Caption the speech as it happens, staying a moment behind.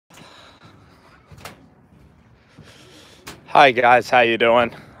Hi guys, how you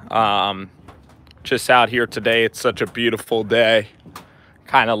doing? Just out here today. It's such a beautiful day.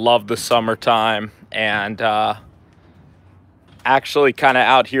 Kind of love the summertime, and actually kind of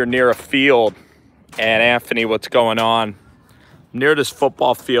out here near a field. And Anthony, what's going on? Near this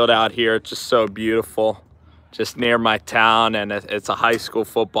football field out here. It's just so beautiful. Just near my town, and it's a high school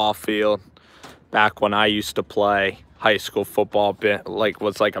football field. Back when I used to play high school football,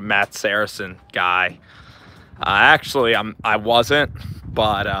 was like a Matt Saracen guy. Actually, I wasn't,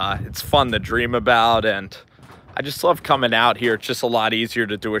 but it's fun to dream about, and I just love coming out here. It's just a lot easier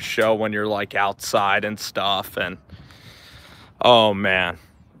to do a show when you're like outside and stuff. And oh man,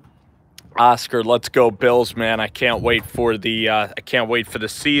 Oscar, let's go Bills, man! I can't wait for the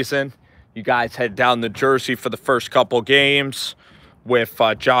season. You guys head down to Jersey for the first couple games with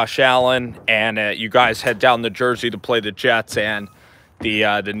Josh Allen, and you guys head down to Jersey to play the Jets and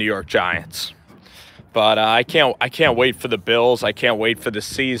the New York Giants. But I can't wait for the Bills. I can't wait for the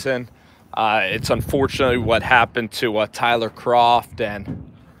season. It's unfortunately what happened to Tyler Kroft,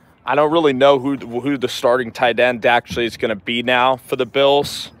 and I don't really know who the starting tight end actually is going to be now for the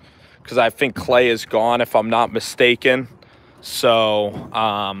Bills, because I think Clay is gone, if I'm not mistaken. So,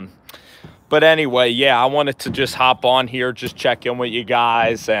 but anyway, yeah, I wanted to just hop on here, just check in with you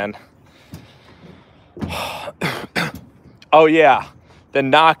guys, and oh yeah, the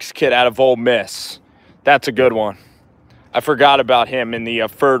Knox kid out of Ole Miss. That's a good one. I forgot about him in the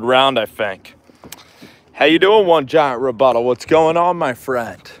third round, I think. How you doing, One Giant Rebuttal? What's going on, my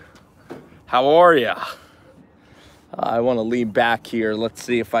friend? How are you? I want to lean back here. Let's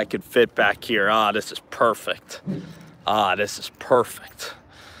see if I can fit back here. This is perfect. This is perfect.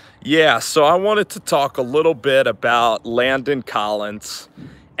 Yeah, so I wanted to talk a little bit about Landon Collins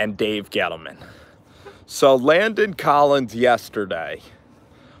and Dave Gettlemen. So Landon Collins yesterday,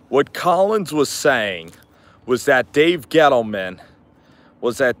 what Collins was saying was that Dave Gettlemen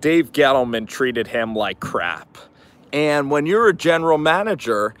treated him like crap. And when you're a general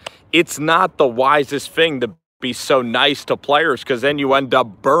manager, it's not the wisest thing to be so nice to players, because then you end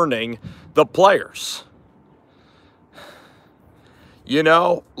up burning the players. You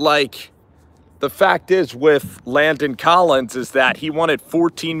know, like, the fact is with Landon Collins is that he wanted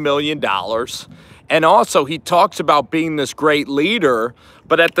 $14 million. And also he talks about being this great leader,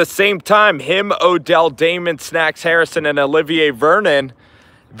 but at the same time, him, Odell, Damon, Snacks Harrison, and Olivier Vernon,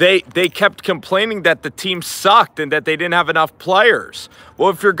 they kept complaining that the team sucked and that they didn't have enough players. Well,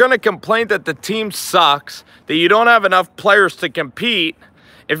 if you're going to complain that the team sucks, that you don't have enough players to compete,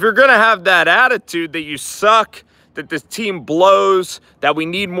 if you're going to have that attitude that you suck, that this team blows, that we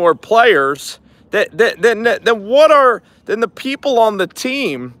need more players, then the people on the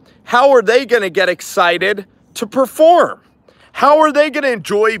team, how are they going to get excited to perform? How are they going to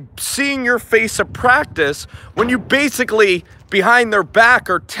enjoy seeing your face at practice when you basically, behind their back,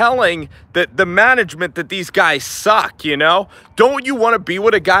 are telling the management that these guys suck, you know? Don't you want to be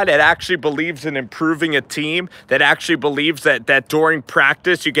with a guy that actually believes in improving a team, that actually believes that during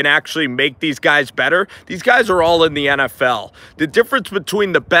practice you can actually make these guys better? These guys are all in the NFL. The difference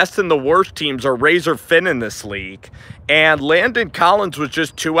between the best and the worst teams are razor thin in this league. And Landon Collins was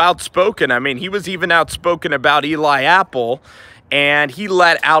just too outspoken. I mean, he was even outspoken about Eli Apple, and he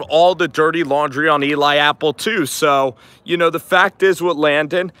let out all the dirty laundry on Eli Apple too. So, you know, the fact is with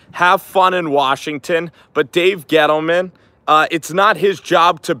Landon, have fun in Washington, but Dave Gettlemen, it's not his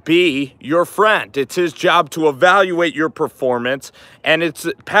job to be your friend. It's his job to evaluate your performance, and it's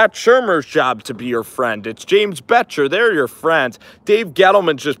Pat Shurmur's job to be your friend. It's James Betcher. They're your friends. Dave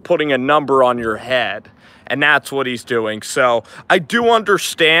Gettleman's just putting a number on your head. And that's what he's doing. So I do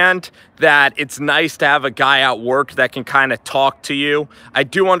understand that it's nice to have a guy at work that can kind of talk to you. I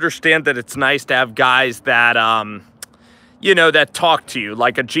do understand that it's nice to have guys that, you know, that talk to you,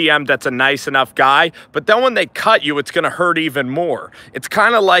 like a GM that's a nice enough guy. But then when they cut you, it's going to hurt even more. It's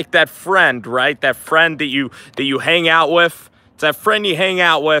kind of like that friend, right? That friend that you hang out with. It's that friend you hang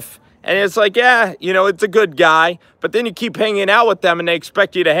out with. And it's like, yeah, you know, it's a good guy. But then you keep hanging out with them and they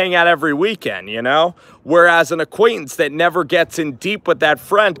expect you to hang out every weekend, you know? Whereas an acquaintance that never gets in deep with that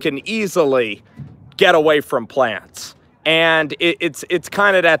friend can easily get away from plans. And it's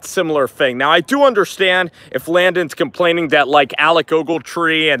kind of that similar thing. Now, I do understand if Landon's complaining that, like, Alec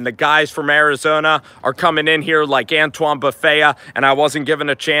Ogletree and the guys from Arizona are coming in here like Antoine Bethea and I wasn't given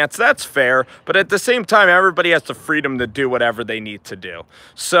a chance. That's fair. But at the same time, everybody has the freedom to do whatever they need to do.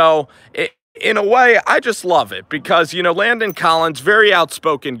 So, in a way, I just love it because, you know, Landon Collins, very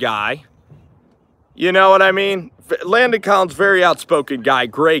outspoken guy. You know what I mean? Landon Collins, very outspoken guy,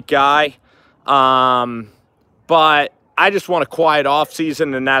 great guy. But I just want a quiet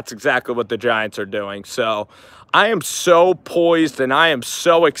offseason, and that's exactly what the Giants are doing. So I am so poised, and I am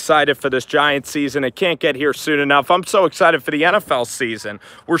so excited for this Giants season. It can't get here soon enough. I'm so excited for the NFL season.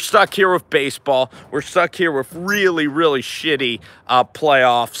 We're stuck here with baseball. We're stuck here with really, really shitty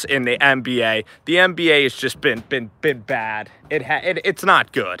playoffs in the NBA. The NBA has just been bad. It's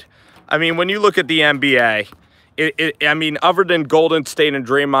not good. I mean, when you look at the NBA, I mean, other than Golden State and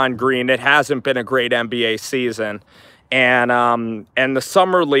Draymond Green, it hasn't been a great NBA season. And the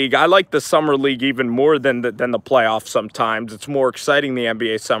summer league, I like the summer league even more than the playoffs sometimes. It's more exciting, the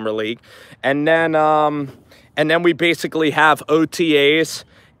NBA summer league. And then we basically have OTAs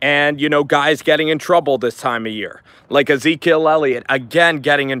and, you know, guys getting in trouble this time of year. Like Ezekiel Elliott, again,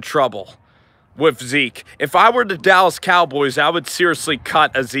 getting in trouble with Zeke. If I were the Dallas Cowboys, I would seriously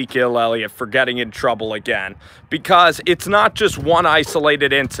cut Ezekiel Elliott for getting in trouble again, because it's not just one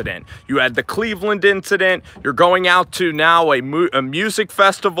isolated incident. You had the Cleveland incident. You're going out to now a music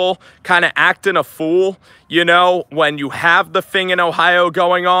festival, kind of acting a fool, you know, when you have the thing in Ohio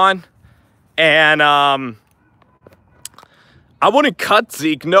going on. And I wouldn't cut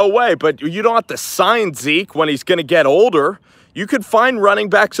Zeke, no way, but you don't have to sign Zeke when he's going to get older. You could find running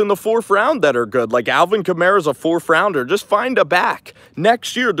backs in the 4th round that are good. Like Alvin Kamara's a 4th rounder. Just find a back.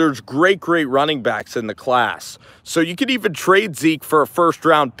 Next year, there's great running backs in the class. So you could even trade Zeke for a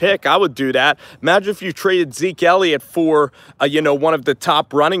 1st-round pick. I would do that. Imagine if you traded Zeke Elliott for, you know, one of the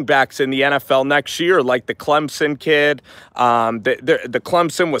top running backs in the NFL next year, like the Clemson kid. The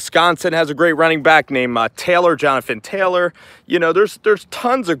Clemson, Wisconsin has a great running back named Jonathan Taylor. You know, there's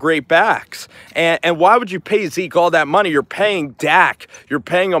tons of great backs. And why would you pay Zeke all that money? You're paying Dak. You're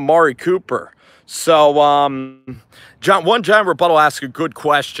paying Amari Cooper. So, one Giant Rebuttal asked a good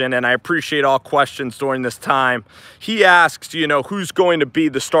question, and I appreciate all questions during this time. He asks, you know, who's going to be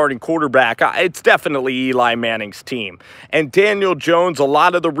the starting quarterback? It's definitely Eli Manning's team. And Daniel Jones, a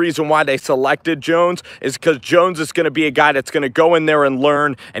lot of the reason why they selected Jones is because Jones is going to be a guy that's going to go in there and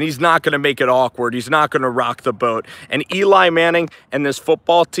learn, and he's not going to make it awkward. He's not going to rock the boat. And Eli Manning and this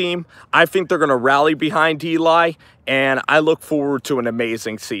football team, I think they're going to rally behind Eli. And I look forward to an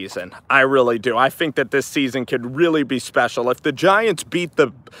amazing season. I really do. I think that this season could really be special. If the Giants beat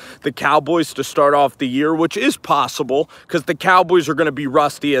the Cowboys to start off the year, which is possible because the Cowboys are going to be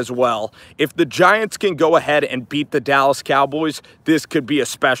rusty as well. If the Giants can go ahead and beat the Dallas Cowboys, this could be a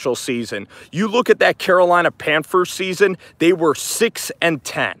special season. You look at that Carolina Panthers season, they were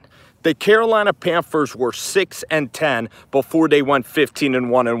 6-10. The Carolina Panthers were 6-10 before they went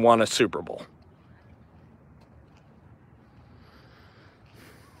 15-1 and won a Super Bowl.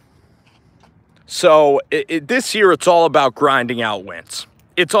 So this year, it's all about grinding out wins.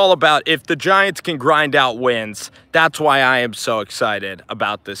 It's all about, if the Giants can grind out wins, that's why I am so excited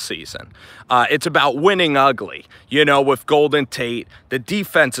about this season. It's about winning ugly. You know, with Golden Tate, the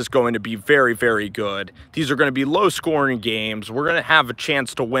defense is going to be very, very good. These are going to be low-scoring games. We're going to have a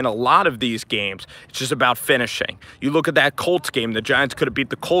chance to win a lot of these games. It's just about finishing. You look at that Colts game. The Giants could have beat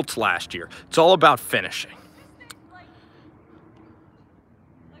the Colts last year. It's all about finishing.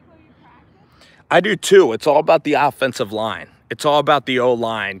 I do too. It's all about the offensive line. It's all about the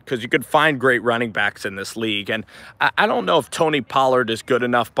O-line, because you could find great running backs in this league. And I don't know if Tony Pollard is good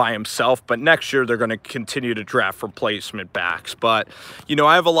enough by himself, but next year they're going to continue to draft replacement backs. But, you know,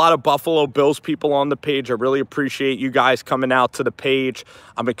 I have a lot of Buffalo Bills people on the page. I really appreciate you guys coming out to the page.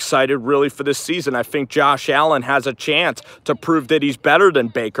 I'm excited really for this season. I think Josh Allen has a chance to prove that he's better than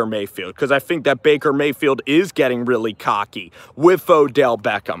Baker Mayfield, because I think that Baker Mayfield is getting really cocky with Odell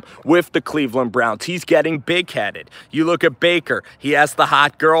Beckham, with the Cleveland Browns. He's getting big-headed. You look at Baker. He has the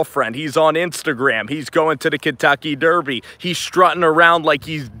hot girlfriend. He's on Instagram. He's going to the Kentucky Derby. He's strutting around like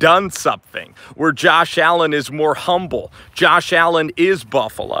he's done something, where Josh Allen is more humble. Josh Allen is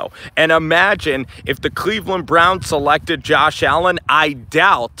Buffalo. And imagine if the Cleveland Browns selected Josh Allen, I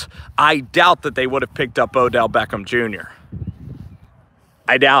doubt that they would have picked up Odell Beckham Jr.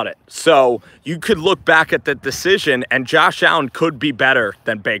 I doubt it. So you could look back at the decision, and Josh Allen could be better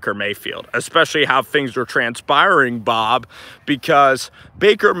than Baker Mayfield, especially how things were transpiring, Bob, because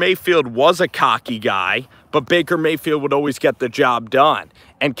Baker Mayfield was a cocky guy, but Baker Mayfield would always get the job done.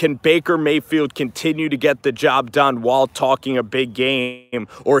 And can Baker Mayfield continue to get the job done while talking a big game?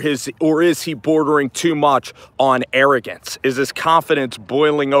 Or is he bordering too much on arrogance? Is his confidence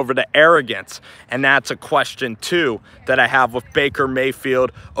boiling over to arrogance? And that's a question, too, that I have with Baker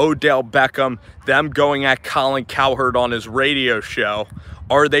Mayfield, Odell Beckham, them going at Colin Cowherd on his radio show.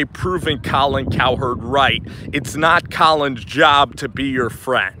 Are they proving Colin Cowherd right? It's not Colin's job to be your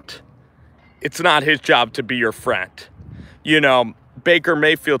friend. It's not his job to be your friend. You know, Baker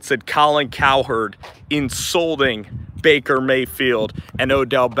Mayfield said Colin Cowherd insulting Baker Mayfield and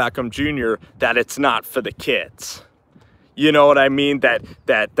Odell Beckham Jr. that it's not for the kids. You know what I mean? That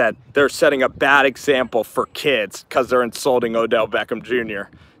they're setting a bad example for kids because they're insulting Odell Beckham Jr.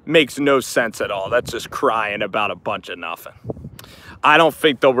 Makes no sense at all. That's just crying about a bunch of nothing. I don't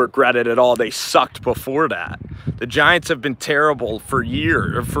think they'll regret it at all. They sucked before that. The Giants have been terrible for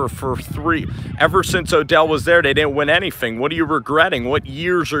years, ever since Odell was there. They didn't win anything. What are you regretting? What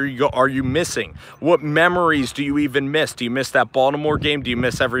years are you missing? What memories do you even miss? Do you miss that Baltimore game? Do you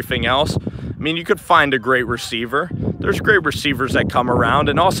miss everything else? I mean, you could find a great receiver. There's great receivers that come around,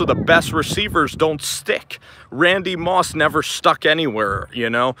 and also the best receivers don't stick. Randy Moss never stuck anywhere, you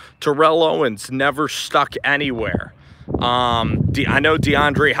know. Terrell Owens never stuck anywhere. I know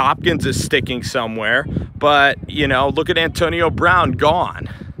DeAndre Hopkins is sticking somewhere, but, you know, look at Antonio Brown, gone.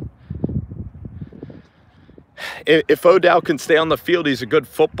 If Odell can stay on the field, he's a good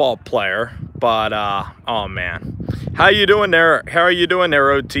football player, but, oh, man. How you doing there? How are you doing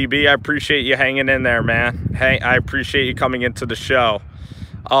there, OTB? I appreciate you hanging in there, man. Hey, I appreciate you coming into the show.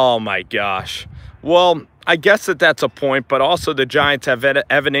 Oh, my gosh. Well, I guess that's a point, but also the Giants have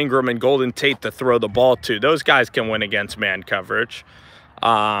Evan Ingram and Golden Tate to throw the ball to. Those guys can win against man coverage.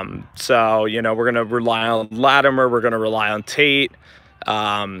 So, you know, we're going to rely on Latimer. We're going to rely on Tate.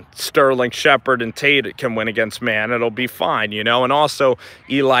 Sterling Shepard and Tate can win against man. It'll be fine, you know. And also,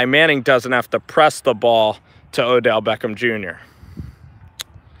 Eli Manning doesn't have to press the ball to Odell Beckham Jr.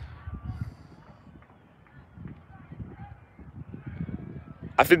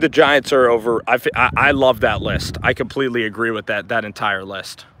 I think the Giants are over. I love that list. I completely agree with that entire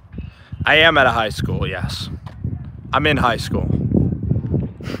list. I am at a high school, yes. I'm in high school.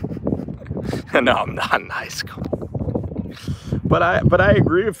 No, I'm not in high school. But I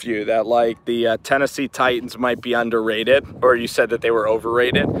agree with you that, like, the Tennessee Titans might be underrated, or you said that they were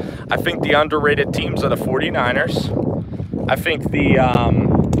overrated. I think the underrated teams are the 49ers. I think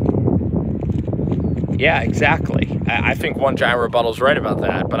yeah, exactly. I think One Giant Rebuttal is right about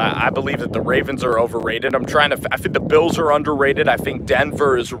that, but I believe that the Ravens are overrated. I think the Bills are underrated. I think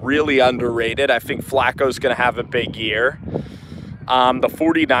Denver is really underrated. I think Flacco's going to have a big year. The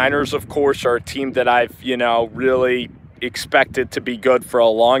 49ers, of course, are a team that I've, you know, really expected to be good for a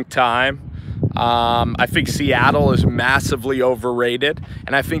long time. I think Seattle is massively overrated,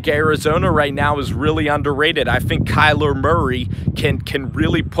 and I think Arizona right now is really underrated. I think Kyler Murray can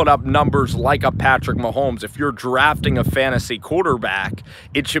really put up numbers like a Patrick Mahomes. If you're drafting a fantasy quarterback,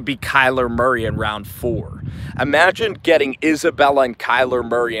 it should be Kyler Murray in round 4. Imagine getting Isabella and Kyler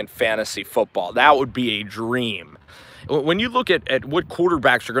Murray in fantasy football. That would be a dream. When you look at what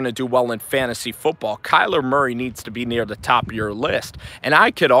quarterbacks are going to do well in fantasy football, Kyler Murray needs to be near the top of your list. And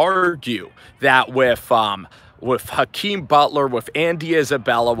I could argue that with Hakeem Butler, with Andy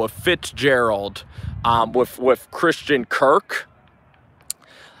Isabella, with Fitzgerald, with Christian Kirk,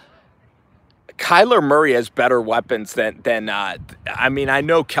 Kyler Murray has better weapons than I mean, I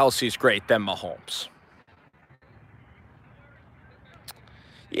know Kelsey's great, than Mahomes.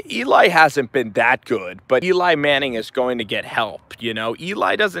 Eli hasn't been that good, but Eli Manning is going to get help, you know.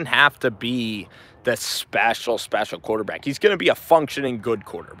 Eli doesn't have to be the special quarterback. He's going to be a functioning good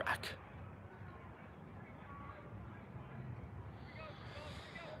quarterback.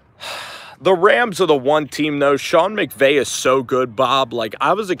 The Rams are the one team, though. Sean McVay is so good, Bob. Like,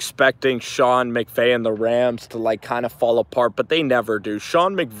 I was expecting Sean McVay and the Rams to, like, kind of fall apart, but they never do.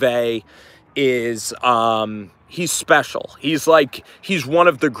 Sean McVay is he's special. He's one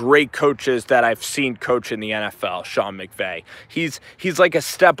of the great coaches that I've seen coach in the NFL, Sean McVay. He's like a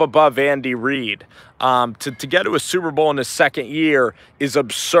step above Andy Reid. To get to a Super Bowl in his second year is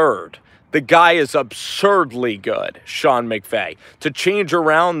absurd. The guy is absurdly good, Sean McVay. To change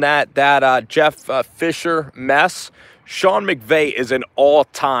around that Jeff Fisher mess, Sean McVay is an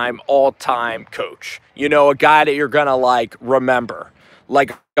all-time coach. You know, a guy that you're going to, like, remember.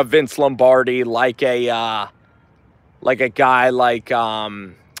 Like a Vince Lombardi, like a guy like,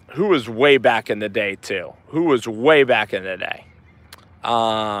 who was way back in the day, too. Who was way back in the day.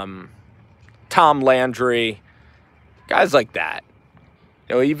 Tom Landry. Guys like that.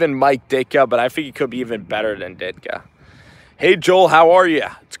 You know, even Mike Ditka, but I think he could be even better than Ditka. Hey, Joel, how are you?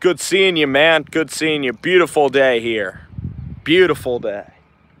 It's good seeing you, man. Good seeing you. Beautiful day here. Beautiful day.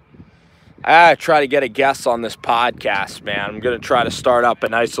 I try to get a guest on this podcast, man. I'm going to try to start up a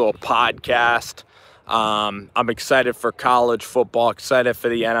nice little podcast. I'm excited for college football, excited for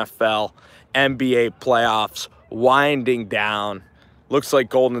the NFL, NBA playoffs, winding down. Looks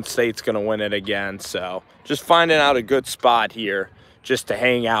like Golden State's going to win it again. So just finding out a good spot here just to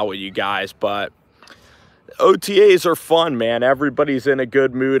hang out with you guys. But OTAs are fun, man. Everybody's in a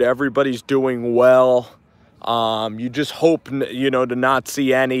good mood. Everybody's doing well. You just hope, you know, to not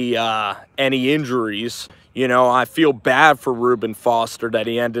see any injuries. You know, I feel bad for Reuben Foster that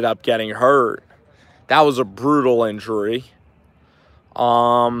he ended up getting hurt. That was a brutal injury.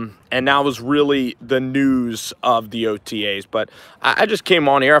 And that was really the news of the OTAs. But I just came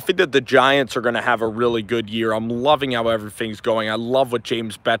on here. I think that the Giants are going to have a really good year. I'm loving how everything's going. I love what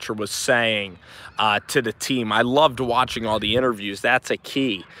James Betcher was saying to the team. I loved watching all the interviews. That's a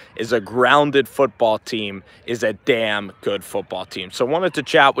key, is a grounded football team is a damn good football team. So I wanted to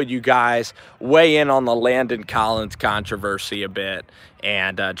chat with you guys, weigh in on the Landon Collins controversy a bit,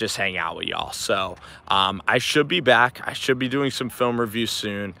 and just hang out with y'all. So I should be back. I should be doing some film reviews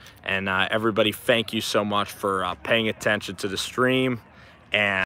soon. And everybody, thank you so much for paying attention to the stream. And